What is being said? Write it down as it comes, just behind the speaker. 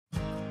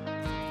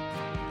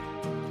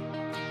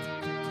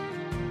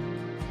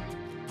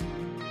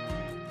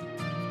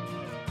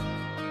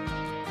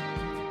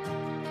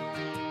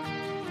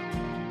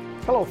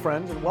Hello,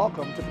 friends, and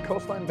welcome to the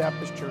Coastline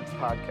Baptist Church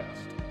podcast.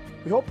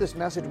 We hope this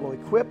message will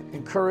equip,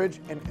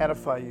 encourage, and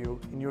edify you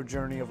in your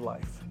journey of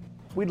life.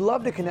 We'd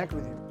love to connect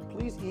with you.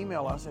 Please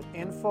email us at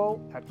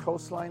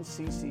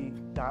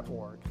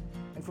info@coastlinecc.org.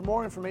 And for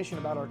more information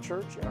about our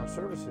church and our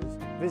services,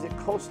 visit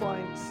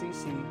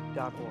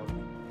coastlinecc.org.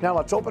 Now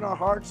let's open our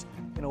hearts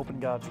and open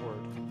God's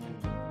Word.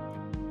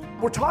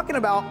 We're talking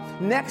about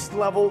next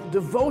level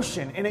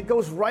devotion, and it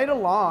goes right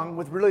along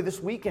with really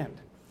this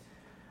weekend.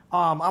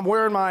 I'm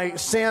wearing my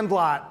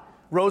Sandlot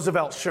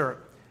Roosevelt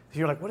shirt.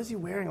 You're like, what is he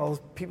wearing? All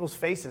those people's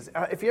faces.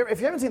 If you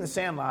haven't seen The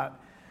Sandlot,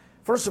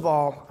 first of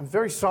all, I'm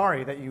very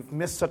sorry that you've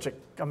missed such an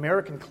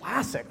American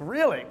classic,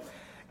 really.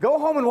 Go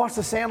home and watch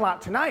The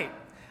Sandlot tonight.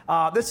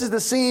 This is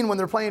the scene when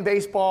they're playing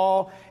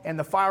baseball and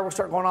the fireworks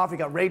start going off. You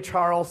got Ray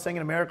Charles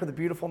singing America the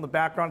Beautiful in the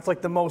background. It's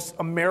like the most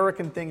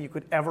American thing you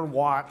could ever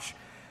watch.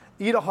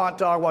 Eat a hot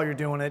dog while you're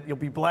doing it. You'll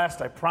be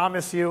blessed, I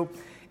promise you.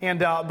 And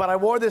but I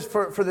wore this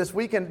for this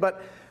weekend.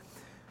 But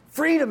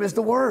freedom is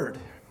the word.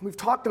 We've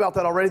talked about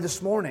that already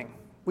this morning.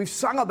 We've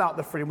sung about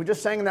the freedom. We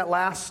just sang in that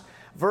last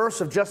verse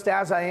of Just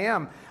As I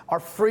Am. Our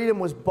freedom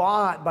was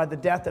bought by the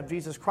death of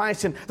Jesus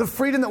Christ. And the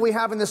freedom that we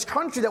have in this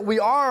country that we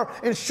are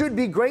and should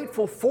be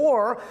grateful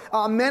for,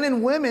 men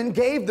and women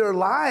gave their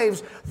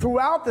lives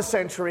throughout the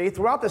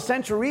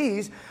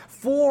centuries,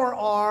 for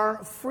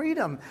our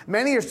freedom.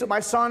 Many are still, my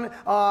son,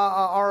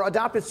 our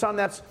adopted son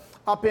that's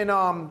up in in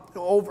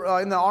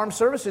the armed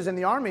services in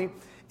the Army,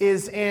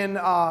 is in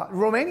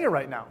Romania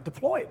right now,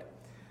 deployed.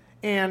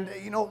 And,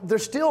 they're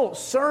still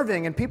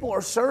serving, and people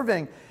are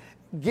serving,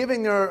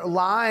 giving their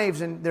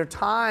lives and their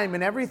time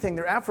and everything,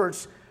 their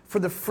efforts for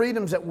the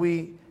freedoms that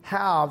we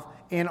have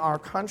in our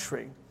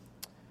country.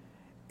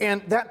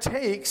 And that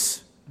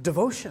takes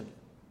devotion.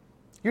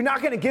 You're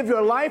not going to give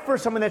your life for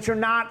someone that you're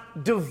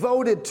not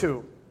devoted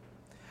to.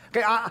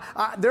 Okay,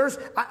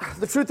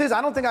 the truth is,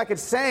 I don't think I could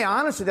say,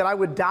 honestly, that I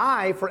would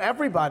die for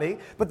everybody,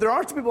 but there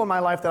are some people in my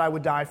life that I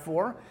would die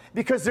for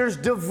because there's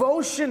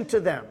devotion to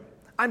them.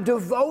 I'm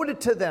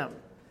devoted to them.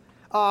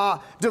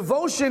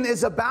 Devotion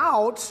is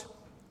about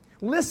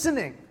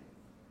listening.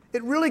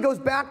 It really goes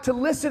back to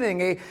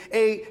listening.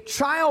 A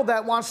child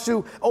that wants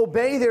to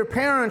obey their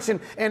parents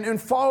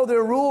and follow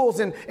their rules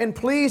and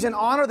please and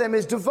honor them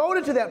is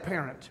devoted to that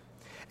parent.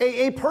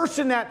 A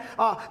person that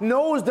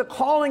knows the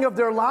calling of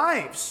their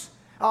lives.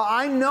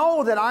 I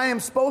know that I am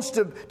supposed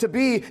to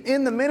be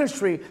in the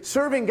ministry,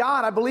 serving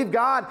God. I believe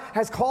God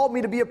has called me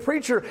to be a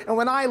preacher. And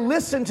when I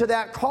listened to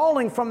that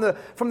calling from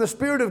the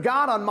Spirit of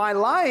God on my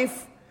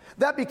life,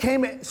 that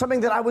became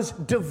something that I was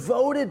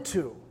devoted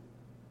to.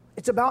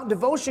 It's about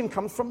devotion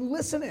comes from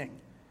listening.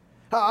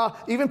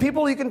 Even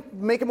people, you can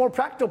make it more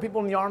practical,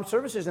 people in the armed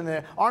services, in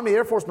the Army,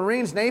 Air Force,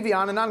 Marines, Navy,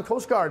 on and on,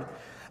 Coast Guard.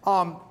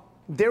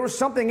 There was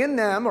something in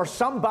them, or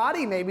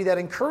somebody maybe, that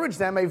encouraged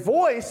them, a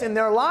voice in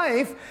their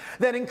life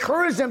that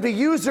encouraged them to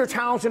use their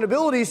talents and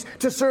abilities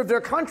to serve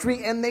their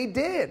country, and they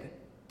did.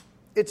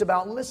 It's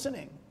about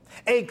listening.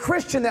 A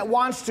Christian that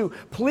wants to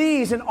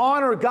please and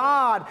honor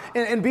God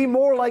and be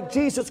more like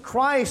Jesus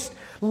Christ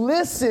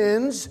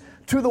listens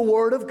to the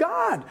Word of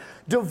God.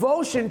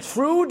 Devotion,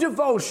 true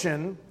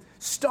devotion,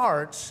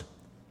 starts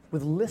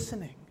with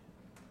listening.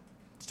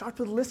 It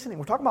starts with listening.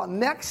 We're talking about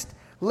next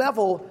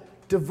level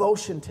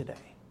devotion today.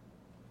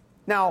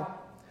 Now,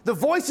 the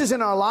voices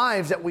in our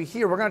lives that we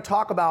hear, we're going to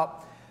talk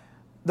about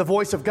the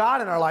voice of God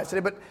in our lives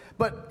today,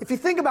 but if you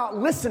think about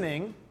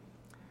listening,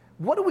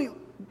 probably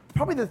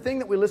the thing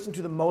that we listen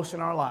to the most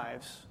in our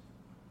lives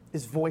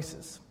is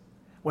voices.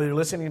 Whether you're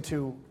listening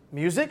to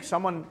music,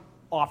 someone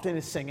often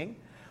is singing,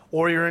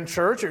 or you're in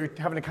church, or you're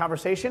having a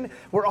conversation,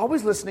 we're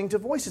always listening to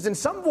voices. And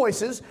some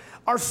voices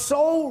are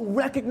so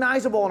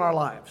recognizable in our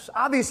lives.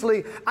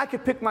 Obviously, I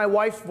could pick my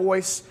wife's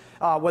voice,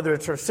 whether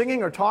it's her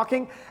singing or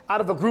talking, out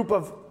of a group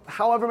of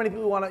however many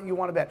people you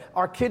want to bet.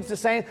 Our kids the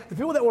same. The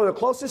people that we're the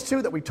closest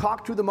to, that we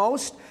talk to the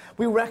most,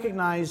 we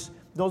recognize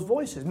those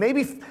voices.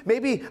 Maybe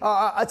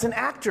it's an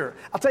actor.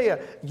 I'll tell you,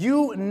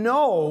 you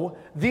know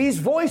these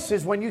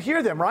voices when you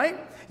hear them,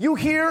 right? You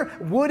hear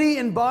Woody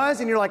and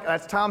Buzz, and you're like,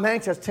 that's Tom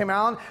Hanks, that's Tim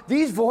Allen.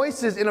 These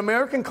voices in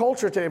American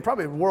culture today,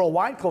 probably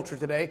worldwide culture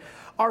today,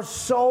 are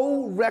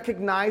so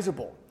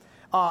recognizable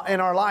in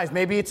our lives.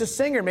 Maybe it's a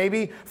singer.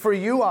 Maybe for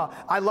you,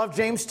 I love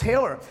James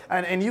Taylor.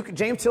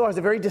 James Taylor has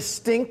a very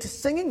distinct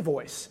singing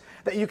voice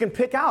that you can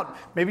pick out.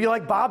 Maybe you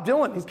like Bob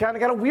Dylan. He's kind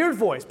of got a weird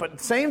voice, but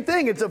same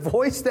thing. It's a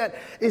voice that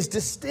is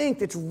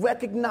distinct. It's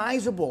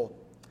recognizable.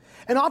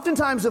 And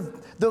oftentimes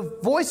the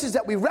voices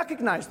that we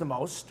recognize the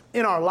most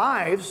in our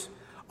lives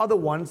are the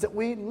ones that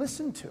we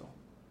listen to.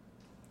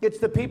 It's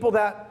the people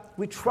that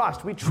we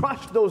trust. We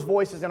trust those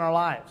voices in our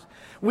lives.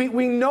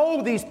 We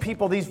know these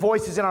people, these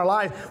voices in our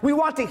lives. We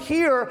want to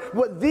hear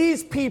what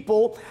these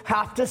people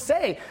have to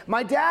say.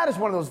 My dad is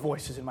one of those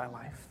voices in my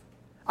life.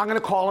 I'm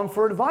going to call him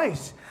for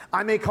advice.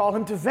 I may call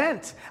him to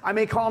vent. I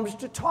may call him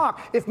just to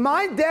talk. If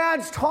my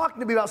dad's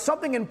talking to me about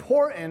something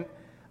important,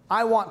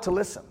 I want to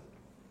listen.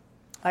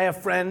 I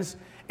have friends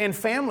and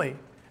family,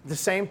 the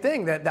same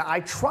thing, that I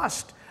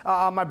trust.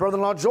 My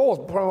brother-in-law Joel is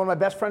probably one of my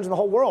best friends in the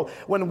whole world.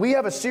 When we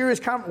have a serious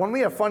when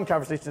we have fun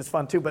conversations, it's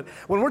fun too. But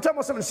when we're talking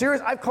about something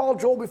serious, I've called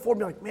Joel before and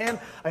be like, man,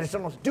 I just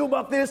don't know what to do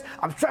about this.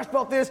 I'm stressed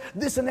about this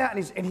and that.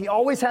 And he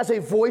always has a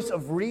voice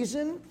of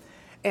reason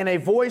and a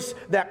voice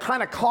that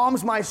kind of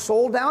calms my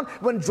soul down.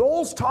 When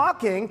Joel's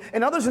talking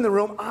and others in the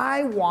room,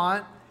 I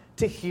want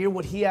to hear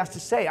what he has to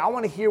say. I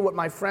want to hear what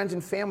my friends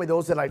and family,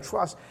 those that I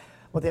trust,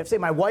 what they have to say.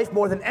 My wife,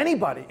 more than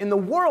anybody in the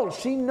world,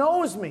 she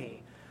knows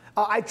me.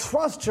 I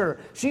trust her.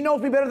 She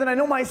knows me better than I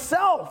know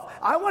myself.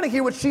 I want to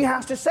hear what she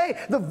has to say.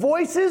 The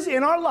voices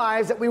in our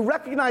lives that we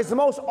recognize the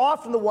most,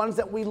 often the ones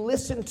that we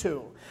listen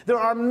to. There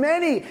are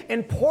many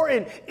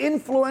important,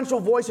 influential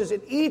voices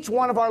in each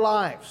one of our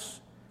lives.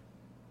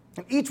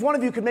 And each one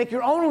of you could make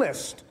your own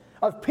list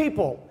of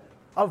people,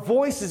 of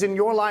voices in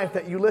your life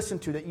that you listen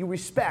to, that you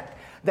respect,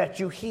 that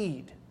you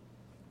heed.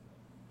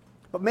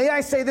 But may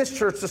I say this,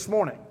 church, this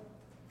morning,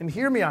 and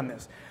hear me on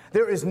this.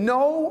 There is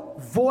no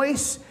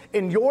voice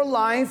in your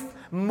life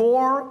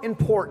more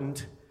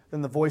important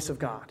than the voice of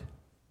God.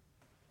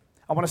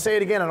 I want to say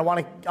it again, and I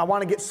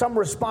want to get some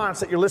response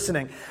that you're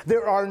listening.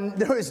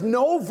 There is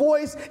no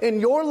voice in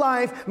your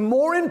life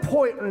more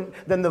important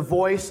than the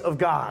voice of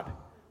God.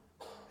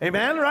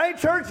 Amen, right,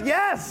 church?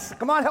 Yes.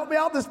 Come on, help me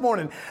out this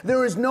morning.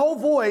 There is no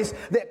voice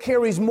that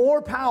carries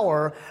more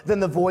power than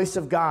the voice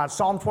of God.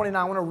 Psalm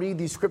 29, I want to read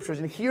these scriptures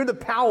and hear the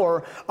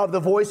power of the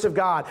voice of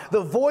God.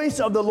 The voice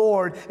of the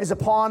Lord is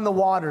upon the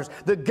waters.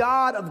 The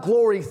God of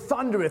glory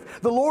thundereth.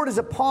 The Lord is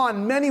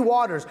upon many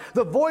waters.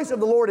 The voice of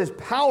the Lord is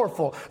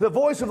powerful. The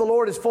voice of the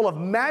Lord is full of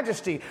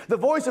majesty. The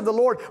voice of the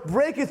Lord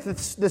breaketh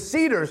the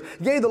cedars.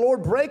 Yea, the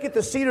Lord breaketh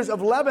the cedars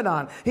of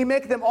Lebanon. He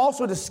maketh them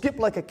also to skip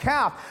like a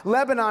calf.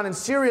 Lebanon and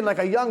Syrian like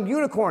a young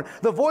unicorn.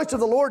 The voice of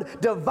the Lord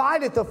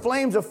divideth the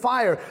flames of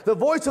fire. The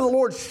voice of the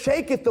Lord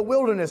shaketh the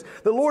wilderness.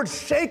 The Lord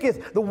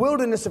shaketh the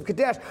wilderness of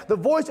Kadesh. The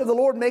voice of the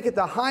Lord maketh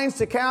the hinds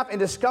to calf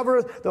and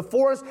discovereth the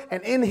forest,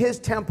 and in his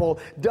temple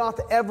doth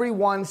every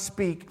one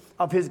speak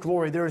of his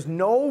glory. There is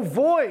no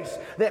voice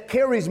that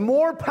carries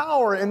more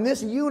power in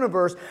this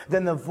universe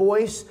than the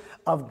voice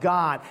of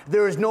God.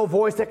 There is no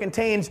voice that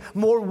contains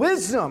more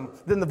wisdom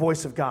than the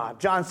voice of God.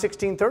 John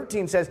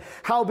 16:13 says,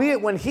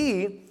 howbeit when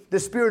he,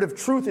 the Spirit of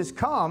truth, is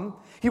come,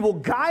 he will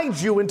guide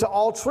you into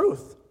all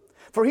truth.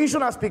 For he shall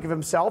not speak of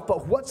himself,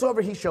 but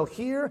whatsoever he shall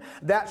hear,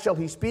 that shall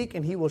he speak,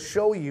 and he will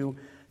show you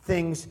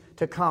things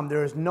to come.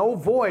 There is no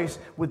voice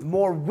with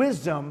more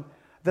wisdom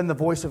than the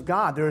voice of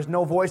God. There is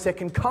no voice that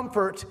can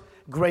comfort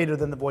greater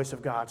than the voice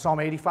of God. Psalm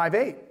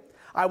 85:8.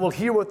 I will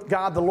hear what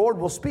God the Lord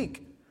will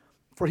speak,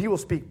 for he will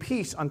speak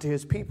peace unto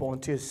his people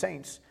and to his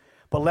saints,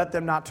 but let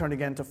them not turn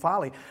again to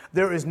folly.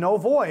 There is no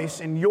voice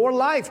in your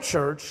life,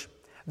 church,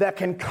 that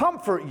can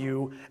comfort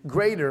you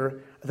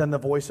greater than the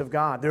voice of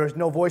God. There is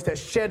no voice that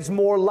sheds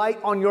more light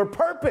on your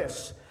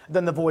purpose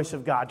than the voice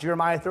of God.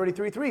 Jeremiah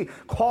 33:3,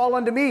 call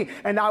unto me,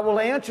 and I will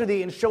answer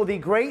thee and show thee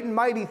great and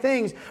mighty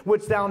things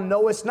which thou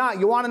knowest not.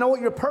 You want to know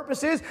what your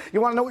purpose is?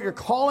 You want to know what your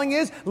calling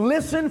is?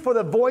 Listen for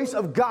the voice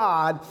of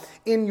God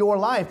in your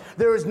life.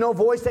 There is no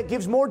voice that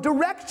gives more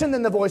direction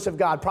than the voice of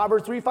God.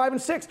 Proverbs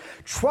 3:5-6,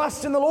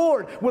 trust in the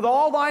Lord with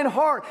all thine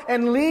heart,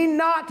 and lean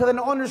not to thine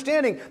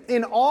understanding.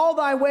 In all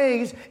thy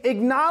ways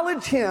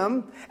acknowledge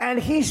him, and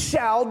he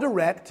shall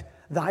direct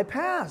thy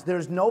paths. There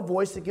is no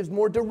voice that gives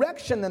more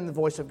direction than the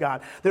voice of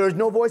God. There is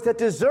no voice that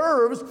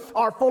deserves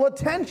our full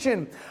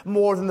attention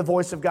more than the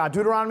voice of God.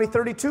 Deuteronomy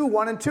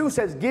 32:1-2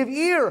 says, give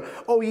ear,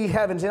 O ye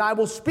heavens, and I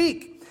will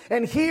speak.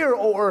 And hear,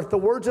 O earth, the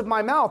words of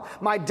my mouth.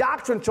 My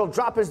doctrine shall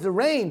drop as the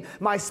rain.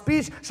 My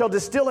speech shall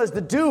distill as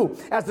the dew,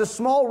 as the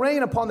small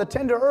rain upon the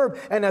tender herb,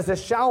 and as the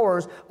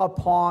showers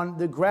upon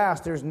the grass.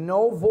 There's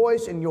no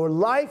voice in your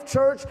life,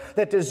 church,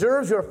 that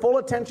deserves your full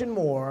attention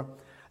more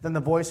than the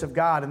voice of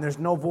God. And there's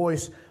no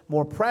voice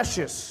more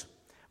precious,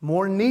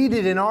 more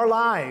needed in our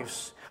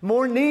lives,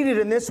 more needed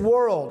in this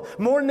world,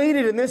 more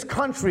needed in this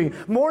country,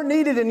 more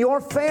needed in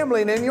your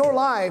family and in your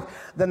life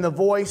than the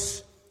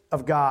voice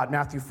of God.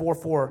 Matthew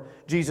 4:4,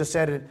 Jesus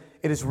said,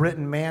 it is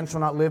written, man shall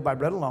not live by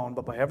bread alone,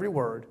 but by every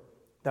word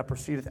that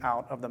proceedeth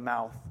out of the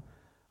mouth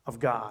of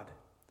God.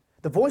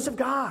 The voice of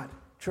God,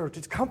 church,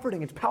 it's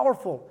comforting, it's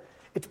powerful,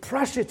 it's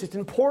precious, it's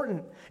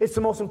important. It's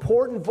the most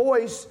important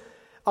voice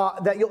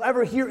that you'll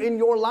ever hear in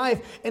your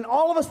life. And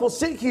all of us will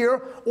sit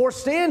here or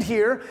stand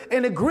here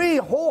and agree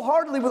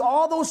wholeheartedly with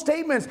all those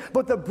statements.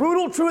 But the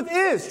brutal truth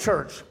is,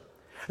 church,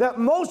 that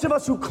most of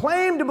us who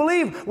claim to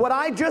believe what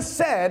I just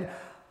said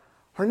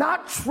are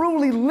not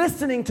truly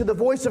listening to the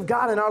voice of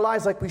God in our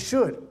lives like we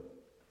should.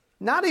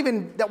 Not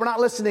even that we're not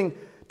listening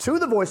to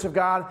the voice of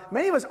God.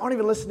 Many of us aren't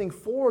even listening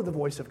for the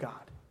voice of God.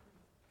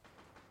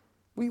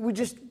 We're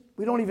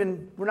not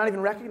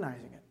even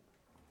recognizing it.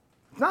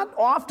 It's not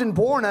often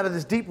born out of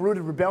this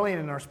deep-rooted rebellion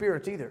in our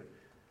spirits either.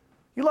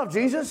 You love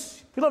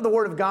Jesus. You love the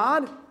Word of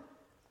God.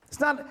 It's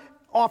not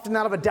often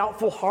out of a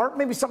doubtful heart.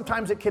 Maybe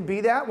sometimes it can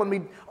be that when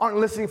we aren't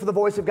listening for the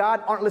voice of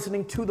God, aren't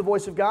listening to the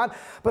voice of God.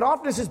 But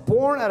often this is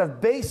born out of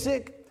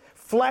basic,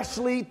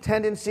 fleshly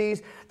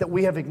tendencies that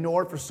we have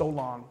ignored for so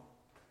long.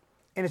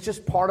 And it's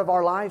just part of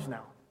our lives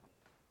now.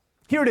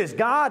 Here it is.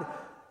 God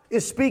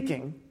is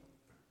speaking,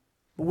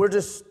 but we're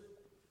just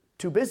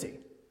too busy.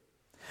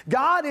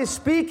 God is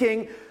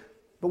speaking,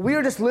 but we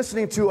are just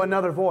listening to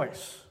another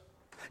voice.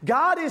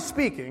 God is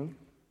speaking,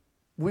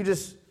 we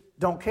just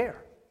don't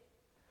care.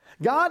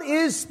 God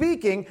is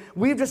speaking,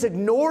 we've just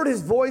ignored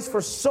his voice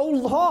for so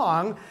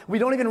long, we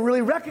don't even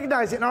really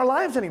recognize it in our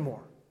lives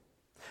anymore.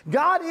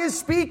 God is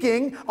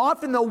speaking,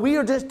 often though we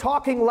are just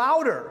talking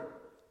louder.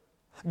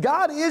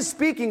 God is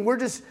speaking, we're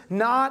just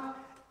not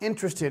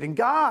interested. And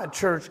God,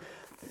 church,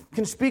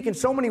 can speak in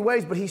so many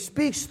ways, but he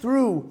speaks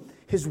through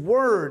his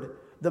word,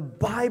 the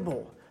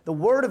Bible. The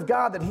word of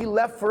God that he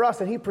left for us,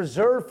 that he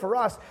preserved for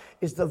us,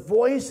 is the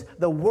voice,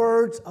 the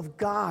words of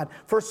God.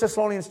 1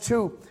 Thessalonians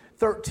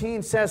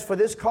 2:13 says, "For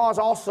this cause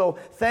also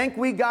thank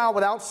we God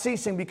without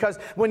ceasing, because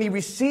when he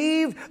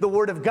received the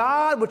word of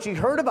God, which he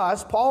heard of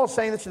us," Paul is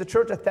saying this to the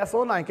church at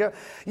Thessalonica,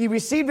 "he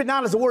received it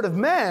not as the word of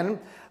men,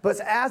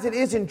 but as it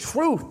is in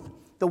truth,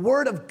 the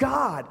word of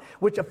God,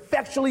 which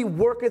effectually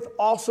worketh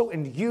also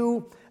in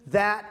you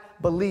that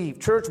believe."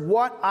 Church,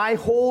 what I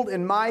hold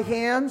in my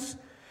hands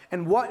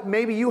and what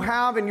maybe you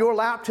have in your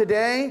lap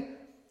today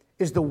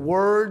is the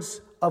words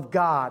of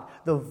God,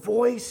 the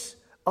voice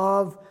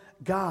of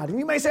God. And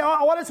you may say,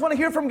 "Oh, I just want to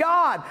hear from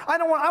God. I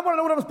want to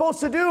know what I'm supposed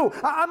to do.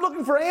 I'm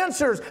looking for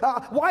answers.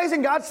 Why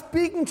isn't God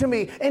speaking to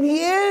me?" And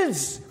he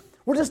is.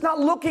 We're just not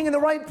looking in the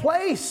right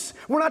place.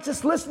 We're not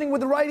just listening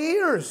with the right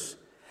ears.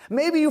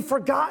 Maybe you've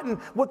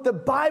forgotten what the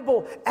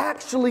Bible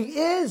actually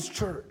is,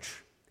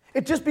 church.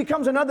 It just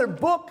becomes another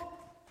book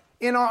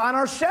on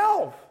our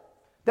shelf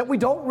that we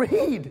don't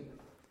read.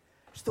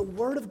 It's the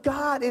Word of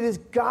God. It is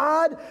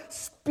God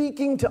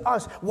speaking to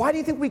us. Why do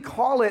you think we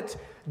call it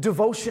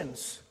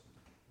devotions?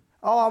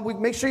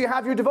 Make sure you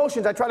have your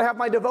devotions. I try to have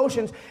my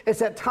devotions. It's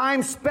that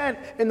time spent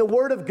in the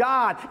Word of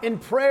God, in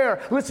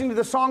prayer, listening to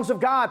the songs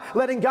of God,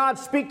 letting God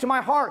speak to my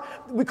heart.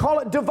 We call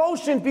it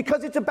devotions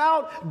because it's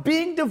about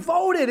being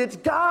devoted. It's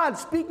God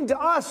speaking to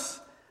us.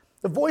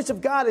 The voice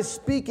of God is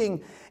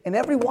speaking in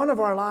every one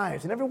of our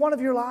lives, in every one of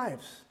your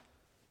lives.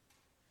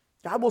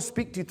 God will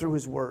speak to you through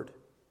his Word.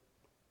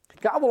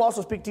 God will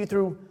also speak to you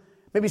through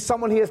maybe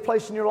someone he has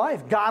placed in your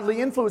life,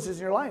 godly influences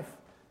in your life.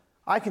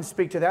 I can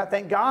speak to that.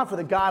 Thank God for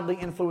the godly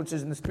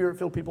influences and the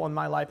Spirit-filled people in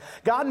my life.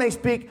 God may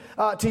speak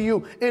to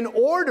you in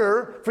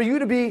order for you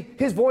to be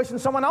his voice in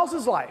someone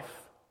else's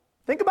life.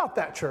 Think about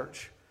that,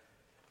 church.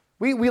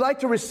 We like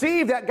to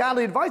receive that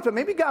godly advice, but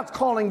maybe God's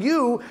calling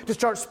you to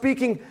start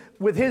speaking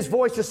with his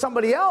voice to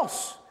somebody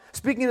else,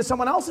 speaking to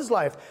someone else's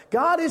life.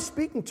 God is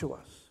speaking to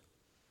us.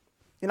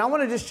 And I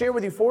want to just share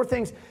with you 4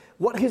 things,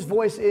 what his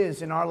voice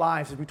is in our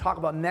lives as we talk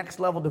about next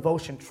level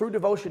devotion. True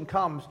devotion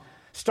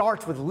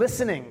starts with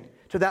listening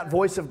to that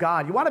voice of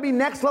God. You want to be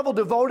next level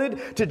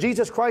devoted to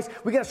Jesus Christ?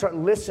 We got to start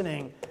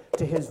listening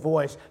to his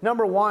voice.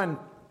 Number 1,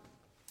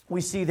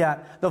 we see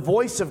that the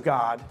voice of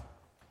God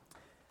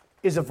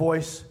is a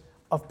voice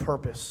of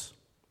purpose.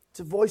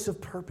 It's a voice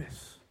of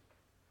purpose.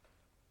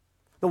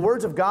 The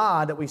words of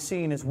God that we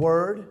see in his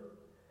word,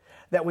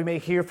 that we may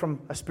hear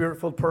from a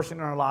Spirit-filled person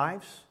in our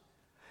lives.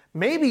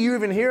 Maybe you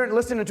even hear it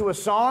listening to a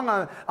song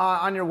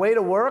on your way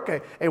to work,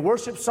 a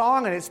worship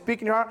song, and it's speaking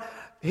to your heart.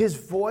 His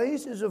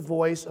voice is a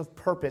voice of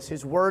purpose.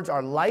 His words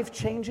are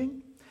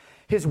life-changing.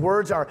 His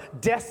words are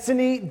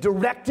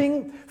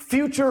destiny-directing,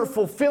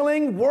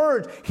 future-fulfilling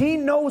words. He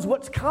knows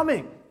what's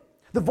coming.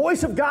 The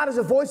voice of God is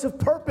a voice of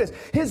purpose.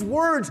 His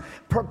words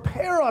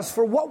prepare us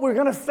for what we're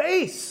going to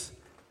face.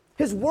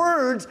 His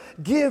words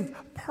give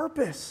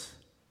purpose.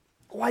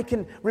 I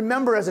can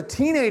remember as a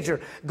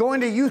teenager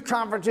going to youth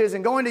conferences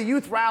and going to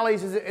youth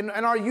rallies in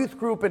our youth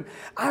group. And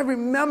I don't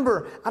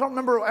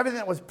remember everything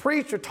that was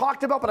preached or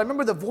talked about, but I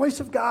remember the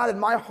voice of God in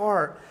my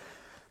heart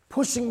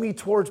pushing me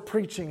towards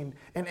preaching.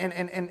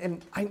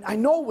 And I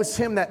know it was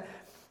him that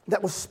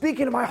was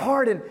speaking to my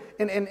heart.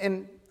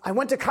 And I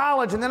went to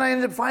college, and then I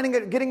ended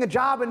up getting a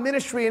job in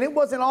ministry. And it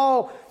wasn't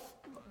all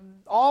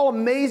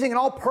amazing and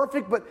all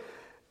perfect, but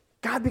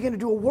God began to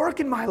do a work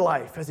in my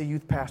life as a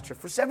youth pastor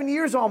for 7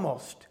 years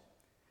almost.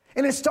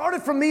 And it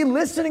started from me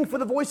listening for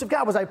the voice of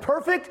God. Was I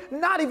perfect?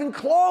 Not even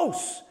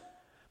close.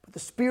 But the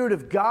Spirit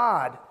of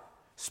God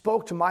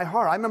spoke to my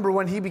heart. I remember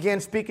when he began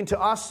speaking to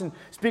us and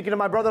speaking to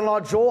my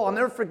brother-in-law, Joel. I'll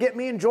never forget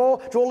me and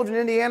Joel. Joel lived in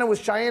Indiana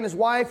with Cheyenne, his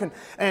wife,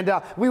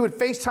 and we would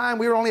FaceTime.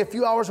 We were only a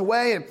few hours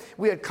away, and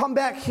we had come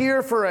back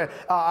here for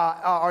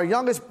our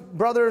youngest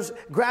brother's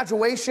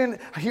graduation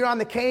here on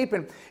the Cape,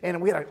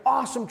 and we had an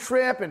awesome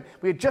trip, and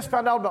we had just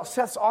found out about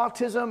Seth's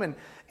autism,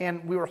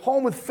 and we were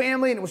home with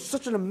family, and it was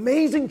such an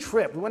amazing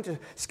trip. We went to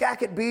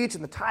Skagit Beach,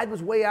 and the tide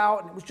was way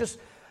out, and it was just,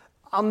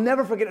 I'll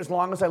never forget it as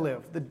long as I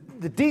live,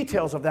 the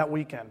details of that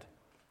weekend.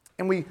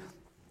 And we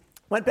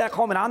went back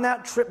home, and on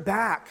that trip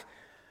back,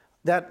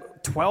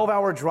 that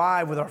 12-hour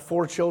drive with our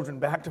 4 children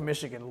back to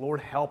Michigan, Lord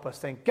help us.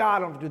 Thank God I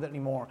don't have to do that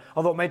anymore,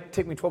 although it may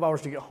take me 12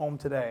 hours to get home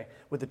today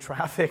with the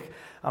traffic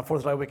on 4th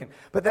of July weekend.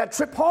 But that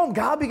trip home,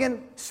 God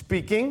began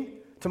speaking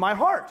to my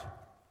heart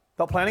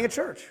about planting a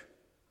church.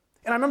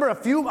 And I remember I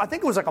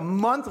think it was like a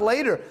month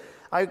later,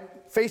 I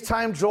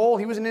FaceTimed Joel.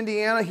 He was in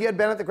Indiana. He had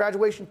been at the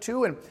graduation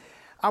too. And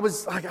I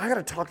was like, I got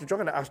to talk to Joel.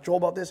 I'm going to ask Joel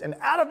about this. And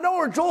out of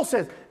nowhere, Joel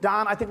says,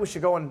 Don, I think we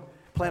should go and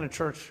plant a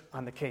church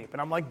on the Cape.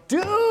 And I'm like,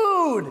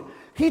 dude,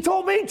 he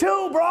told me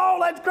too, bro.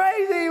 That's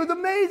crazy. It was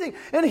amazing.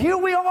 And here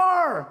we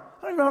are.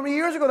 I don't even know how many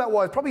years ago that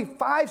was. Probably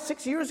 5,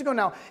 6 years ago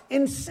now.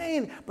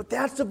 Insane. But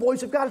that's the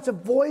voice of God. It's a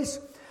voice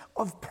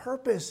of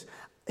purpose.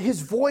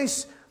 His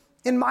voice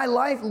in my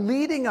life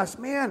leading us.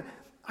 Man,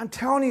 I'm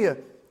telling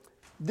you,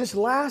 this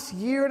last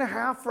year and a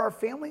half for our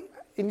family,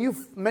 and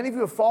many of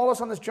you have followed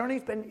us on this journey.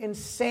 It's been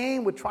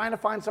insane with trying to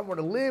find somewhere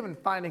to live and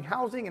finding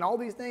housing and all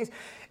these things.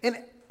 And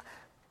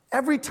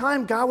every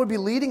time God would be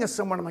leading us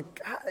somewhere, I'm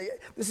like, God,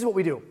 this is what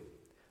we do.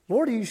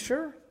 Lord, are you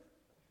sure?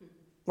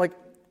 Like,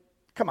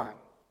 come on.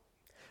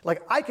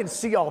 Like, I can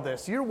see all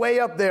this. You're way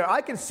up there.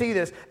 I can see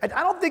this. And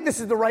I don't think this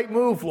is the right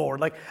move,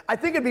 Lord. Like, I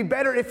think it'd be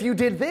better if you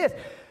did this.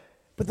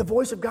 But the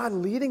voice of God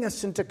leading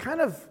us into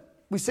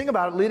we sing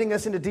about it, leading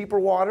us into deeper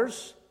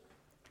waters.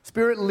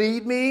 Spirit,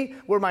 lead me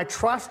where my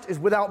trust is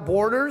without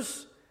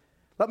borders.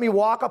 Let me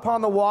walk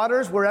upon the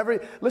waters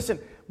listen,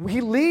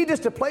 he leads us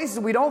to places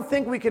we don't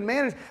think we can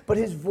manage, but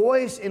his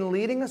voice in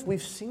leading us,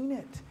 we've seen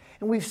it.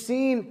 And we've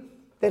seen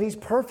that he's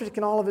perfect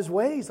in all of his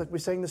ways, like we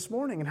sang this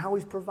morning, and how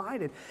he's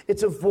provided.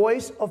 It's a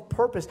voice of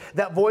purpose.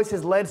 That voice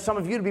has led some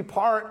of you to be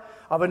part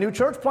of a new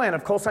church plan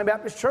of Coastline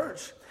Baptist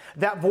Church.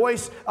 That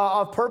voice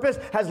of purpose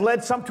has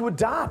led some to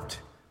adopt.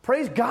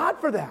 Praise God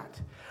for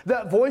that.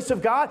 That voice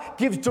of God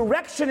gives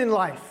direction in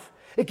life.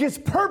 It gives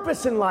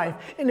purpose in life,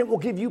 and it will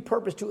give you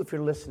purpose too if you're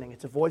listening.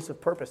 It's a voice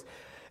of purpose.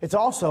 It's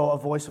also a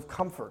voice of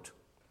comfort.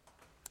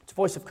 It's a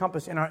voice of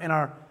compass in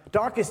our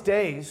darkest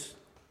days,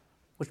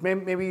 which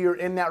maybe you're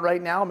in that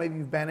right now, maybe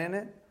you've been in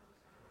it.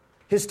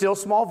 His still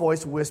small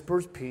voice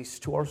whispers peace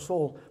to our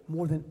soul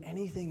more than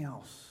anything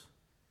else.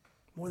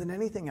 More than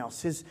anything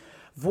else. His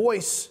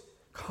voice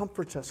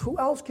comforts us. Who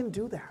else can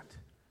do that?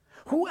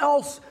 Who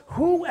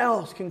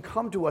else can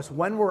come to us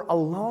when we're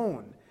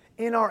alone,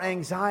 in our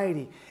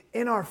anxiety,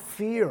 in our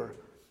fear,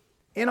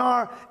 in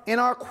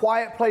our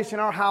quiet place, in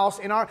our house,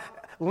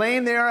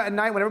 laying there at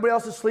night when everybody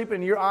else is sleeping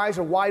and your eyes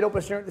are wide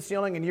open staring at the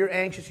ceiling and you're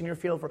anxious and you're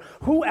feeling for.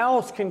 Who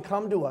else can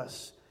come to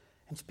us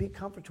and speak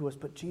comfort to us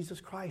but Jesus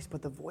Christ,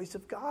 but the voice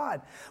of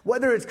God?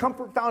 Whether it's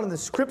comfort found in the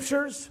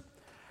scriptures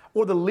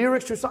or the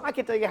lyrics to a song. I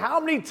can tell you how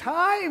many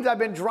times I've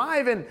been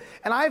driving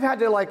and I've had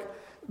to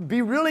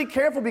be really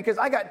careful because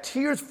I got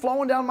tears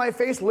flowing down my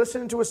face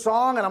listening to a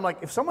song, and I'm like,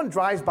 if someone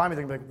drives by me,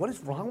 they're going to be like, what is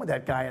wrong with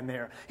that guy in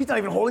there? He's not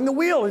even holding the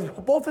wheel.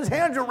 Both his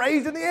hands are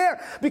raised in the air.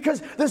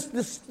 Because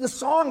the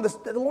song,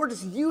 the Lord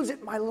just used it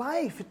in my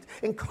life.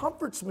 It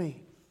comforts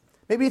me.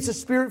 Maybe it's a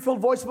spirit-filled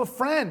voice of a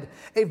friend,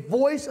 a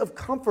voice of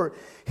comfort.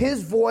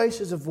 His voice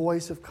is a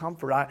voice of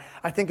comfort.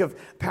 I think of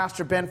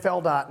Pastor Ben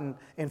Feldot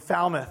in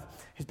Falmouth.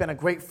 He's been a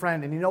great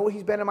friend, and you know what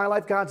he's been in my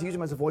life? God's used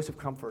him as a voice of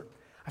comfort.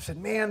 I said,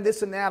 man,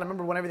 this and that. I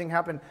remember when everything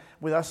happened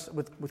with us,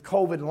 with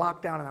COVID and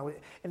lockdown,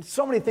 and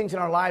so many things in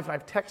our lives.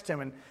 I've texted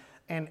him,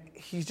 and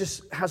he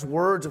just has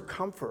words of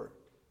comfort.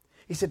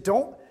 He said,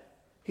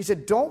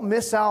 don't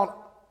miss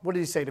out. What did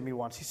he say to me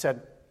once? He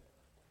said,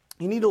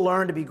 you need to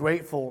learn to be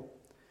grateful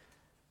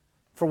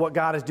for what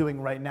God is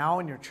doing right now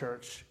in your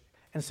church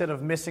instead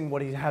of missing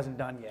what he hasn't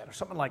done yet, or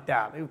something like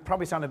that. It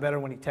probably sounded better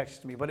when he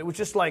texted me, but it was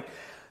just like,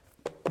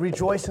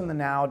 rejoice in the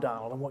now,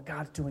 Donald, and what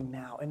God's doing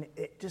now. And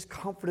it just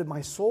comforted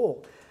my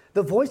soul.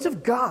 The voice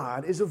of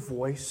God is a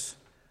voice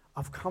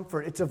of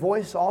comfort. It's a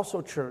voice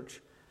also,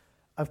 church,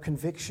 of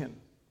conviction.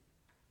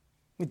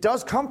 It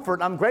does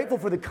comfort. I'm grateful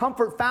for the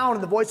comfort found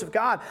in the voice of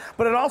God,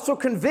 but it also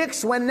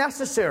convicts when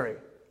necessary.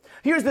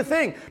 Here's the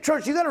thing,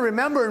 church, you got to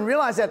remember and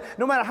realize that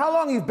no matter how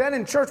long you've been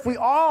in church, we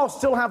all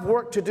still have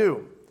work to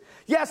do.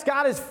 Yes,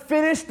 God has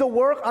finished the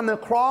work on the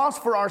cross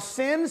for our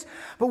sins,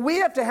 but we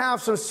have to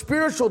have some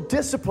spiritual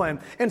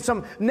discipline and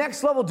some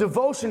next level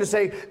devotion to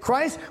say,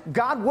 Christ,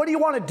 God, what do you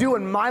want to do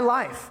in my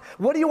life?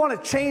 What do you want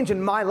to change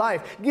in my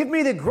life? Give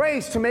me the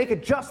grace to make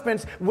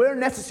adjustments where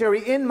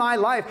necessary in my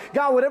life.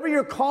 God, whatever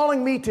you're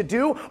calling me to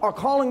do or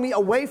calling me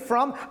away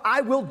from,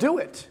 I will do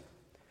it.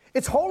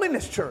 It's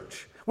holiness,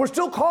 church. We're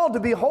still called to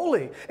be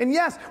holy. And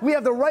yes, we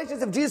have the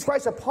righteousness of Jesus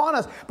Christ upon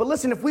us. But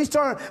listen, if we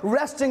start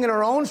resting in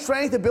our own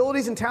strength,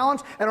 abilities, and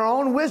talents, and our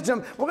own wisdom,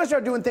 we're going to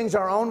start doing things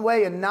our own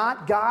way and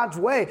not God's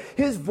way.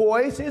 His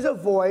voice is a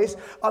voice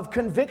of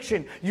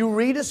conviction. You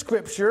read a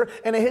scripture,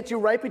 and it hits you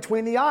right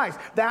between the eyes.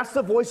 That's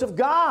the voice of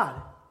God.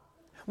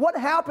 What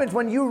happens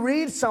when you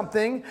read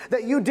something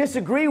that you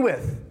disagree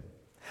with?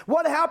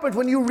 What happens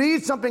when you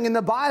read something in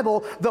the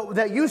Bible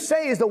that you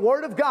say is the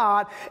Word of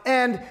God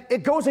and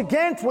it goes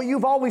against what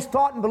you've always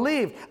thought and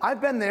believed? I've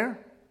been there.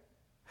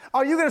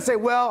 Are you going to say,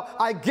 well,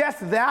 I guess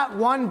that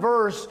one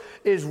verse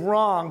is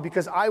wrong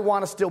because I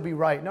want to still be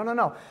right?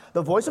 No.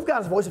 The voice of God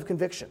is a voice of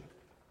conviction.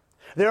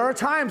 There are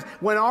times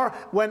when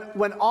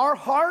our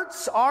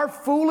hearts, our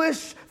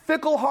foolish,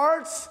 fickle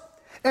hearts,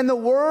 and the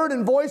word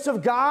and voice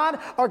of God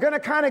are going to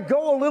kind of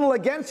go a little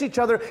against each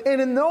other.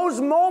 And in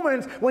those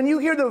moments, when you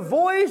hear the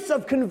voice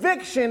of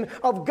conviction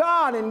of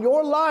God in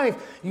your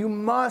life, you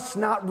must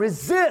not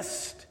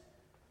resist.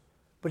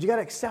 But you got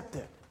to accept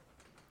it.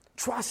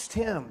 Trust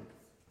Him.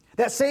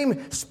 That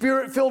same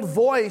Spirit-filled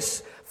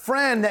voice,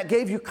 friend that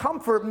gave you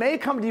comfort may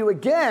come to you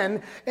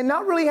again and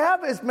not really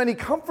have as many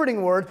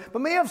comforting words,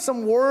 but may have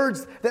some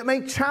words that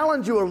may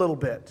challenge you a little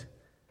bit.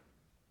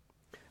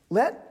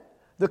 Let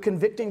the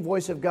convicting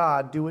voice of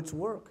God do its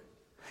work.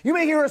 You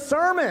may hear a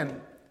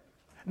sermon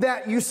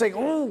that you say,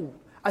 oh,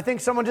 I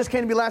think someone just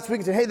came to me last week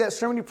and said, hey, that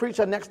sermon you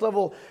preached on Next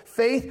Level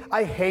Faith,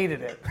 I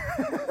hated it.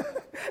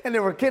 And they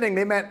were kidding.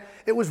 They meant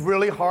it was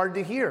really hard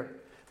to hear.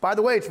 By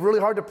the way, it's really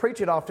hard to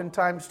preach it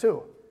oftentimes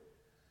too.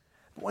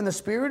 But when the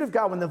Spirit of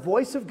God, when the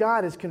voice of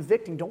God is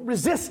convicting, don't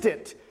resist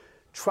it.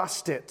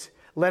 Trust it.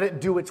 Let it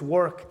do its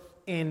work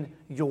in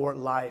your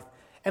life.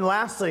 And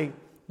lastly,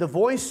 the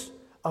voice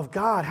of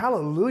God,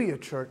 hallelujah,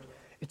 church,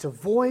 it's a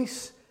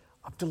voice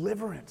of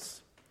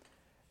deliverance.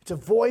 It's a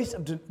voice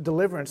of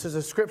deliverance. There's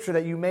a scripture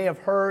that you may have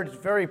heard.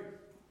 It's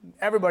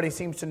everybody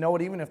seems to know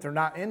it, even if they're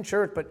not in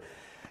church. But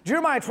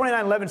Jeremiah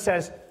 29:11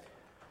 says,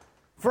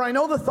 "For I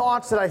know the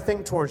thoughts that I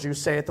think towards you,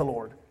 saith the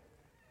Lord,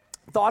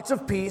 thoughts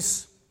of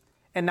peace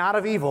and not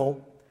of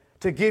evil,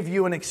 to give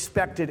you an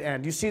expected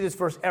end." You see this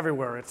verse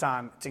everywhere. It's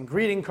in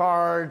greeting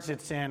cards.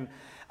 It's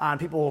on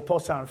people will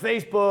post it on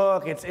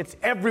Facebook. It's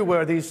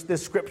everywhere.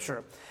 This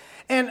scripture,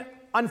 and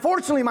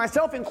unfortunately,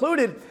 myself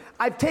included,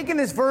 I've taken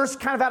this verse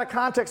kind of out of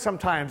context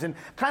sometimes and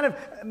kind of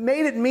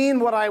made it mean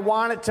what I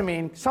want it to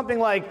mean. Something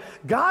like,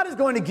 God is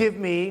going to give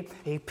me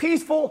a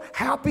peaceful,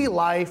 happy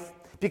life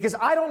because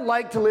I don't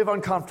like to live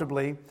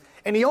uncomfortably,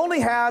 and He only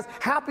has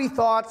happy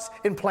thoughts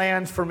and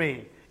plans for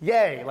me.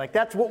 Yay. Like,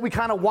 that's what we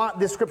kind of want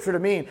this scripture to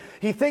mean.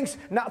 He thinks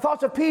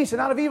thoughts of peace and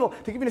not of evil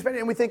to give you an expected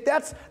end. And we think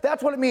that's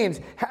what it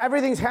means.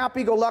 Everything's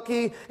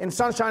happy-go-lucky and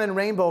sunshine and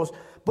rainbows.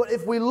 But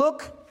if we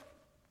look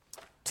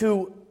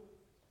to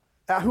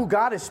who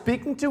God is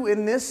speaking to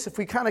in this, if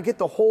we kind of get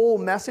the whole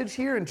message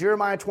here in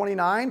Jeremiah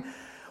 29,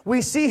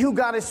 we see who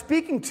God is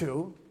speaking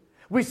to.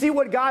 We see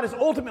what God is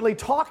ultimately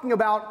talking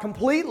about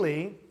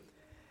completely.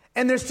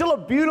 And there's still a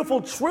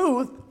beautiful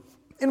truth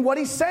in what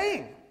He's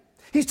saying.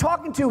 He's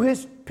talking to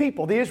His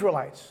people, the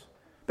Israelites,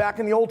 back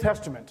in the Old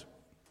Testament.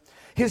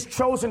 His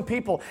chosen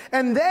people.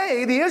 And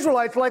they, the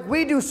Israelites, like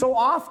we do so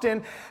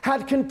often,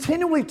 had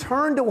continually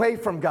turned away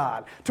from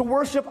God to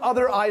worship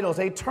other idols.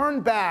 They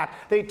turned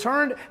back. They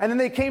turned, and then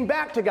they came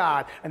back to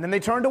God. And then they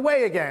turned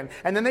away again.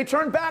 And then they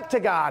turned back to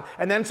God.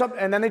 And then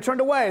they turned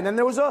away. And then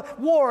there was a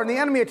war and the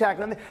enemy attacked.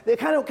 And they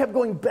kind of kept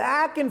going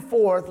back and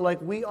forth like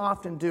we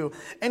often do.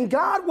 And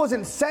God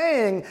wasn't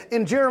saying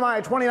in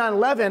Jeremiah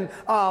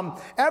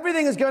 29:11,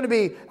 everything is going to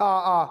be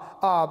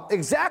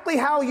exactly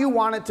how you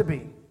want it to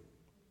be.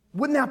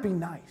 Wouldn't that be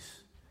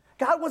nice?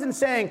 God wasn't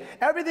saying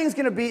everything's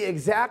going to be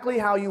exactly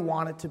how you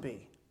want it to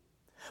be.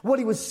 What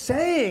He was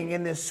saying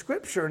in this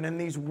scripture and in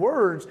these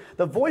words,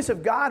 the voice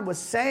of God was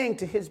saying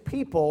to His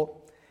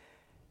people,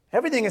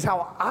 everything is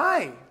how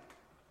I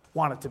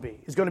want it to be.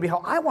 It's going to be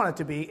how I want it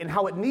to be and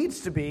how it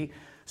needs to be.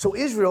 So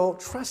Israel,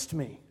 trust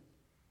me.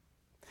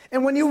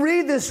 And when you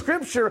read this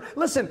scripture,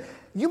 listen,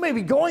 you may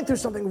be going through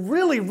something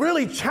really,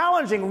 really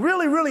challenging,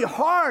 really, really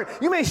hard.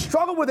 You may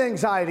struggle with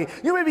anxiety.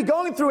 You may be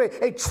going through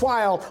a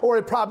trial or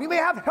a problem. You may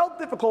have health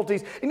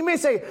difficulties. And you may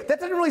say, that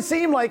doesn't really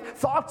seem like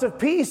thoughts of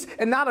peace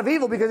and not of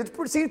evil because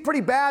it seems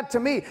pretty bad to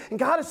me. And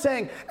God is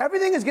saying,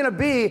 everything is going to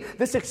be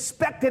this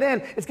expected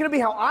end. It's going to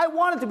be how I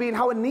want it to be and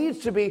how it needs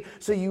to be.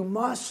 So you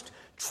must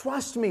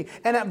trust me.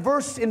 And in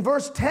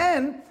verse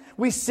 10,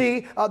 we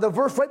see the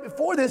verse right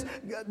before this.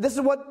 This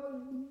is what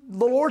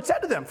the Lord said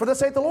to them, "For thus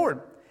saith the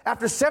Lord,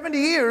 after 70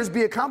 years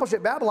be accomplished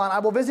at Babylon, I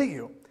will visit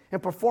you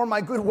and perform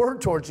my good word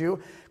towards you,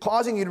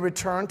 causing you to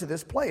return to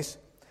this place."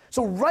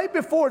 So right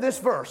before this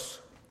verse,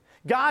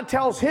 God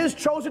tells His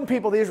chosen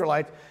people, the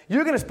Israelites,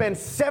 you're going to spend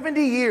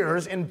 70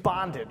 years in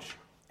bondage,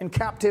 in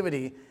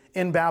captivity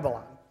in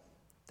Babylon.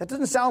 That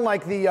doesn't sound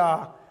like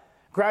the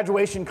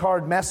graduation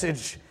card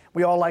message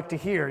we all like to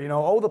hear.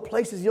 The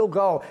places you'll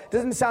go. It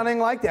doesn't sound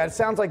anything like that. It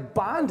sounds like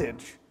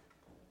bondage.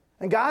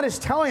 And God is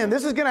telling them,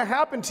 this is going to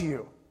happen to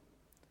you.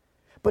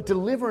 But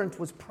deliverance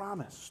was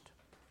promised.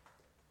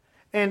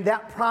 And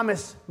that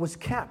promise was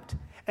kept.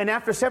 And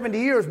after 70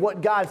 years,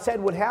 what God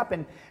said would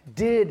happen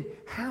did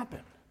happen.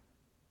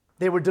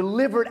 They were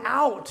delivered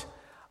out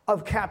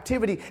of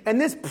captivity.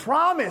 And this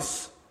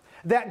promise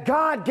that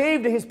God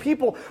gave to His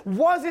people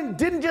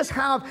didn't just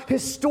have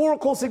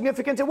historical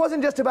significance. It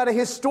wasn't just about a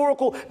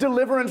historical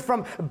deliverance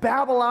from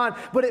Babylon,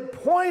 but it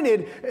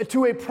pointed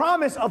to a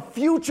promise of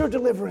future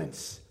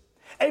deliverance.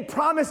 A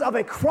promise of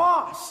a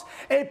cross,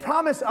 a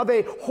promise of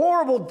a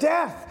horrible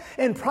death,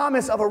 and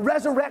promise of a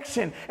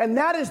resurrection. And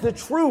that is the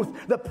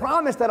truth, the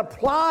promise that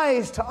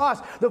applies to us.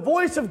 The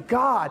voice of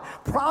God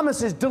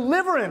promises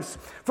deliverance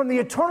from the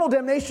eternal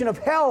damnation of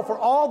hell for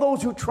all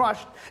those who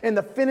trust in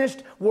the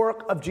finished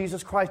work of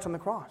Jesus Christ on the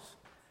cross.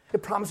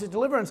 It promises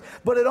deliverance,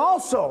 but it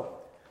also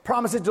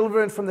promises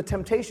deliverance from the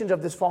temptations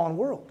of this fallen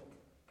world.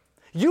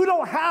 You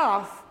don't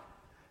have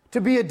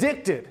to be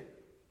addicted.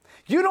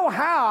 You don't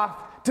have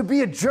to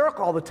be a jerk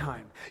all the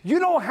time. You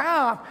don't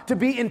have to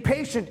be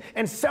impatient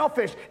and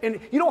selfish, and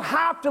you don't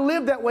have to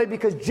live that way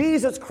because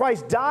Jesus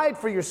Christ died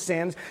for your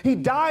sins. He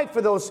died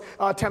for those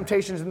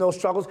temptations and those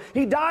struggles.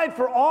 He died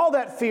for all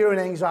that fear and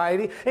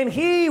anxiety, and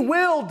He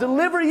will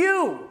deliver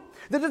you.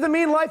 That doesn't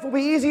mean life will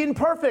be easy and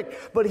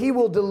perfect, but He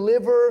will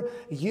deliver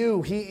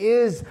you. He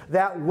is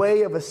that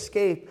way of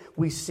escape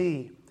we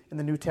see in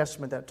the New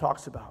Testament that it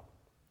talks about.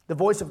 The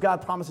voice of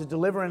God promises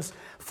deliverance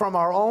from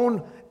our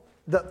own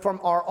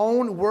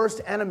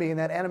worst enemy, and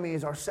that enemy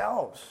is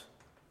ourselves.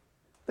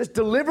 This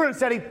deliverance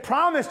that He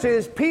promised to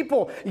His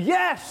people.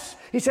 Yes,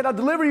 He said, I'll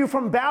deliver you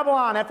from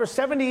Babylon after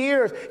 70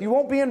 years. You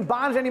won't be in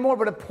bondage anymore,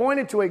 but it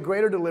pointed to a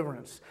greater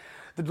deliverance.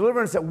 The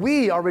deliverance that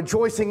we are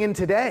rejoicing in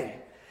today.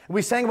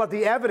 We sang about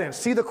the evidence.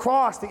 See the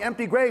cross, the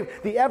empty grave.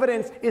 The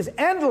evidence is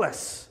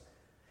endless.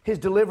 His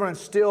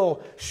deliverance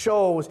still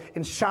shows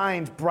and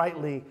shines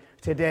brightly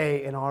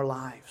today in our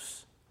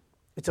lives.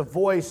 It's a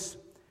voice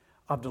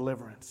of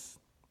deliverance.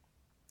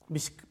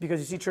 Because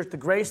you see, church, the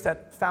grace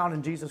that found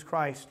in Jesus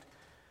Christ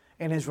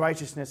and His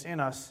righteousness in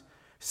us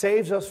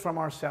saves us from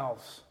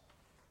ourselves.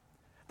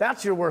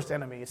 That's your worst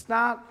enemy. It's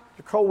not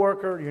your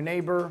coworker, your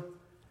neighbor,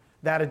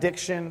 that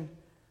addiction.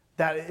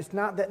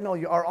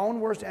 Our own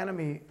worst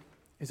enemy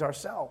is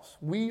ourselves.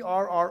 We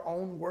are our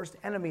own worst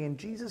enemy, and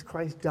Jesus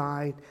Christ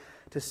died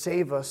to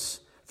save us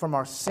from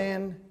our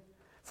sin,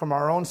 from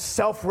our own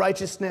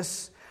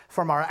self-righteousness,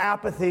 from our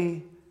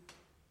apathy.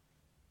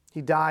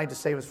 He died to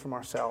save us from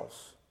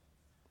ourselves.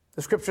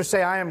 The scriptures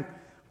say,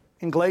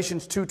 in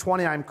Galatians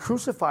 2:20, I am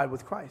crucified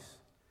with Christ.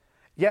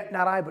 Yet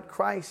not I, but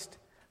Christ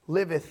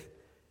liveth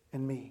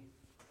in me.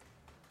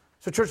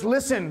 So church,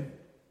 listen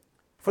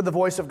for the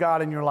voice of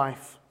God in your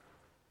life.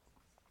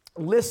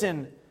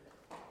 Listen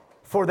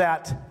for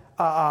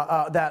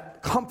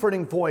that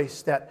comforting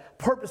voice, that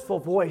purposeful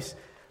voice.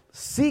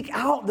 Seek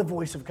out the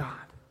voice of God.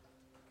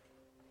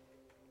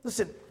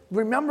 Listen,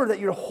 remember that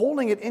you're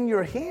holding it in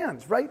your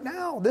hands right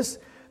now. This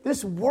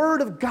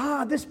Word of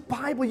God, this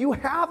Bible, you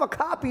have a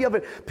copy of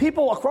it.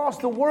 People across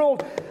the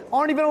world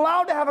aren't even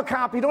allowed to have a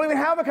copy, don't even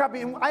have a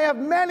copy. I have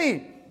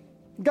many.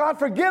 God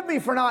forgive me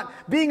for not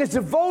being as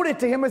devoted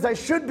to Him as I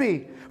should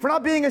be, for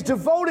not being as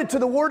devoted to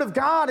the Word of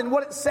God and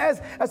what it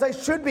says as I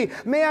should be.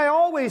 May I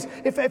always,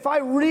 if I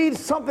read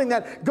something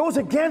that goes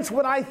against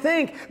what I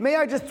think, may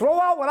I just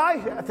throw out what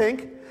I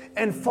think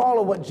and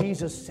follow what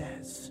Jesus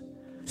says.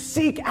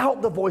 Seek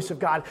out the voice of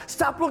God.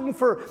 Stop looking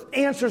for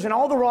answers in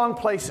all the wrong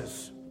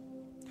places.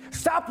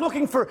 Stop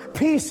looking for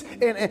peace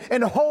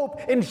and hope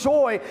and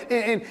joy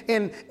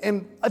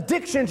and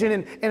addictions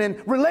and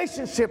in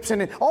relationships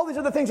and in all these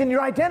other things in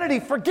your identity.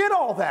 Forget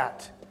all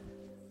that.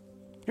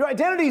 Your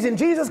identity is in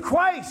Jesus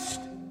Christ.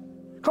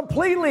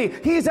 Completely.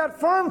 He's that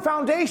firm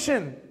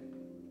foundation.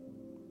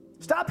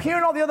 Stop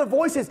hearing all the other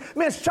voices.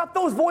 Man, shut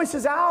those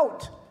voices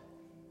out.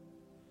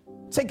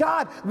 Say,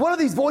 God, what are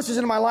these voices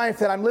in my life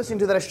that I'm listening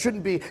to that I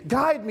shouldn't be?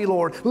 Guide me,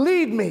 Lord.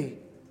 Lead me.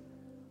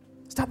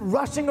 Stop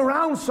rushing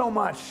around so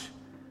much.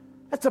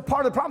 That's a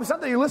part of the problem. It's not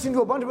that you're listening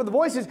to a bunch of other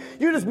voices.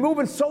 You're just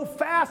moving so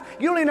fast,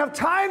 you don't even have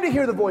time to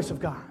hear the voice of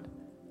God.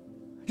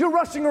 You're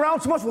rushing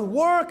around so much with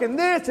work and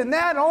this and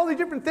that and all these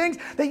different things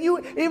that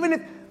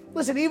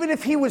even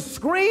if He was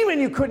screaming,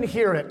 you couldn't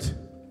hear it.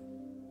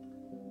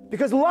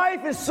 Because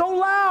life is so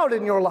loud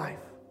in your life.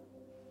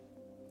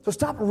 So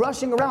stop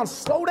rushing around.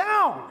 Slow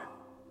down.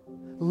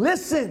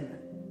 Listen.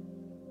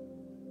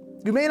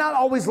 You may not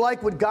always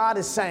like what God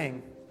is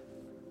saying.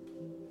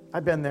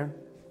 I've been there.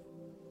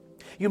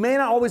 You may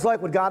not always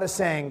like what God is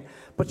saying,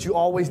 but you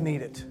always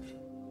need it.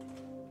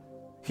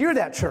 Hear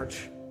that,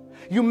 church.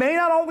 You may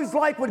not always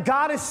like what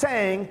God is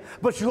saying,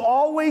 but you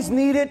always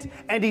need it,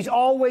 and He's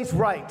always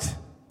right.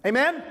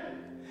 Amen?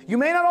 You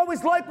may not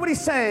always like what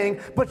He's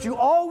saying, but you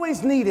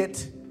always need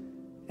it,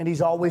 and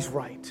He's always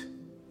right.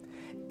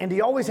 And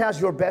He always has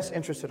your best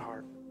interest at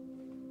heart.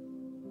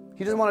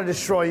 He doesn't want to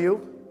destroy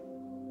you.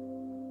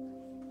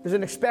 There's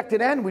an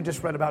expected end we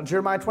just read about,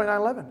 Jeremiah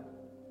 29:11.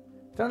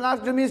 It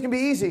doesn't mean it's going to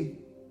be easy.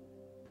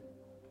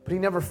 But He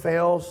never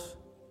fails.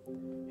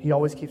 He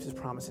always keeps His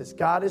promises.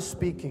 God is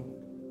speaking,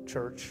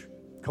 church,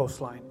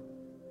 Coastline.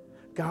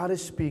 God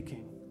is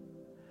speaking.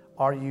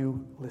 Are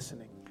you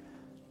listening?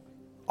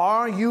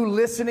 Are you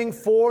listening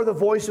for the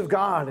voice of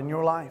God in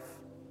your life?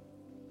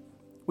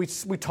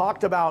 We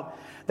talked about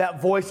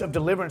that voice of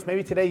deliverance.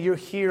 Maybe today you're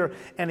here,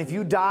 and if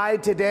you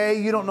died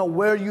today, you don't know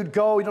where you'd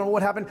go. You don't know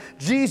what happened.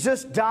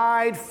 Jesus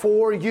died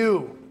for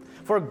you.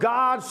 For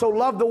God so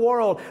loved the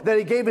world that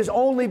He gave His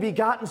only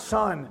begotten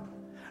Son,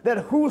 that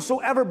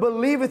whosoever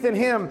believeth in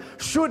Him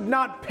should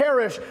not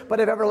perish, but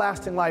have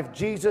everlasting life.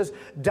 Jesus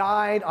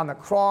died on the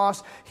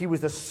cross. He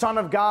was the Son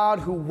of God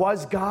who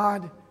was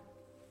God.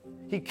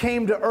 He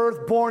came to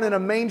earth born in a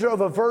manger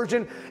of a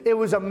virgin. It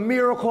was a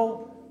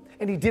miracle,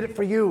 and He did it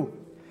for you.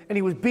 And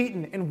He was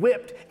beaten and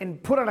whipped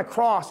and put on a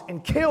cross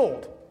and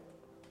killed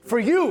for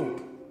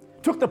you.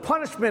 Took the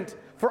punishment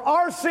for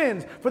our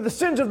sins, for the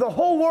sins of the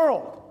whole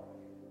world.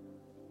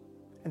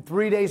 And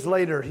 3 days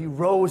later, He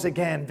rose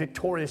again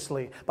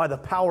victoriously by the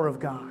power of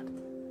God.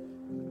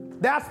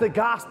 That's the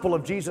gospel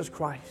of Jesus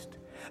Christ.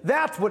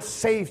 That's what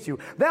saves you.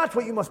 That's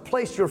what you must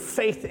place your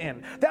faith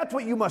in. That's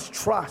what you must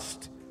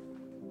trust.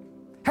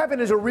 Heaven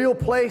is a real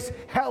place.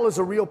 Hell is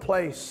a real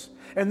place.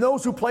 And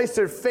those who place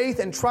their faith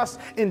and trust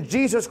in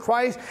Jesus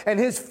Christ and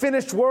His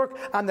finished work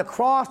on the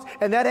cross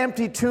and that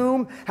empty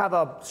tomb have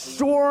a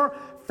sure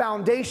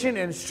foundation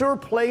and sure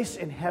place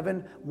in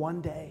heaven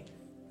one day.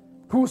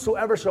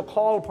 Whosoever shall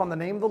call upon the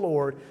name of the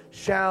Lord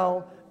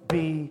shall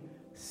be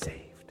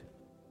saved.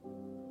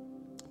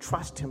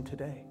 Trust Him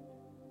today.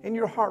 In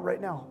your heart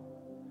right now,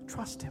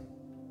 trust Him.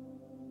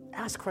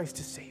 Ask Christ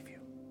to save you.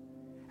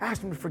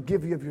 Ask Him to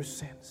forgive you of your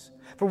sins.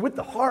 For with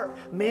the heart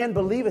man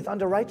believeth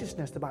unto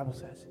righteousness, the Bible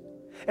says.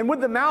 And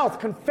with the mouth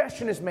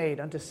confession is made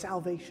unto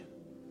salvation.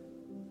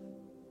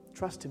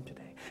 Trust Him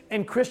today.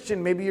 And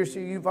Christian, maybe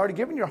you've already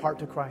given your heart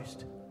to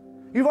Christ.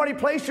 You've already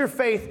placed your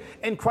faith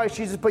in Christ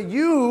Jesus, but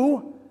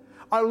you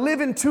are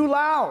living too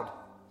loud.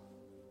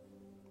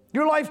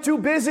 Your life's too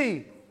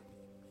busy.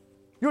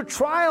 Your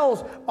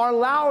trials are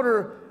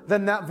louder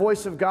than that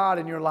voice of God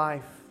in your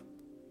life.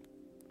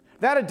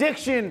 That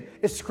addiction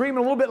is screaming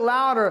a little bit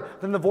louder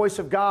than the voice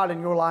of God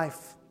in your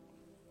life.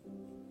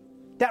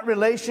 That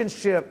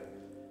relationship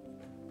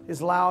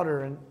is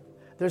louder, and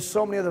there's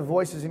so many other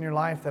voices in your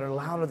life that are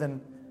louder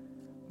than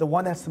the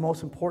one that's the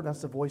most important.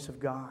 That's the voice of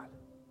God.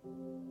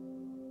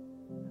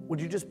 Would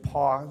you just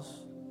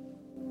pause?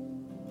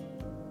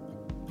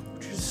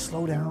 Would you just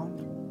slow down?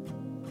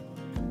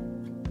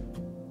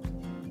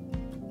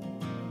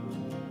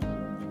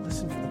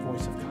 Listen for the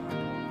voice of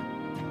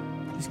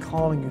God. He's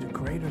calling you to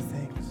greater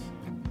things,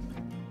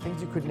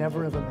 things you could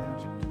never have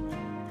imagined.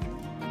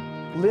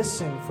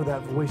 Listen for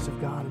that voice of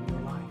God in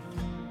your life.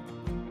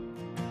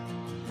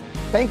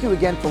 Thank you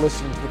again for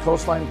listening to the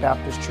Coastline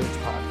Baptist Church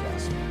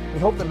podcast. We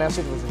hope the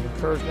message was an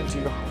encouragement to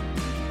your heart.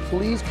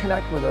 Please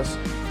connect with us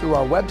through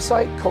our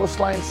website,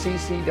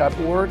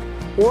 coastlinecc.org,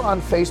 or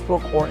on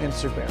Facebook or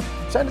Instagram.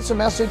 Send us a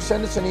message,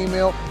 send us an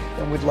email,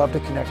 and we'd love to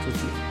connect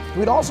with you.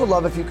 We'd also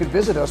love if you could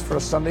visit us for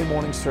a Sunday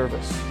morning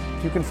service.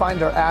 You can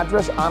find our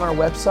address on our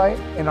website,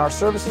 and our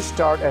services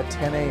start at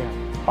 10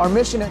 a.m. Our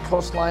mission at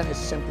Coastline is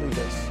simply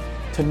this: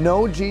 to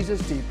know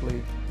Jesus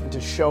deeply and to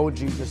show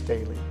Jesus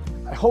daily.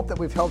 I hope that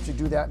we've helped you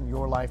do that in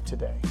your life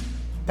today.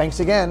 Thanks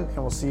again, and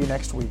we'll see you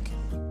next week.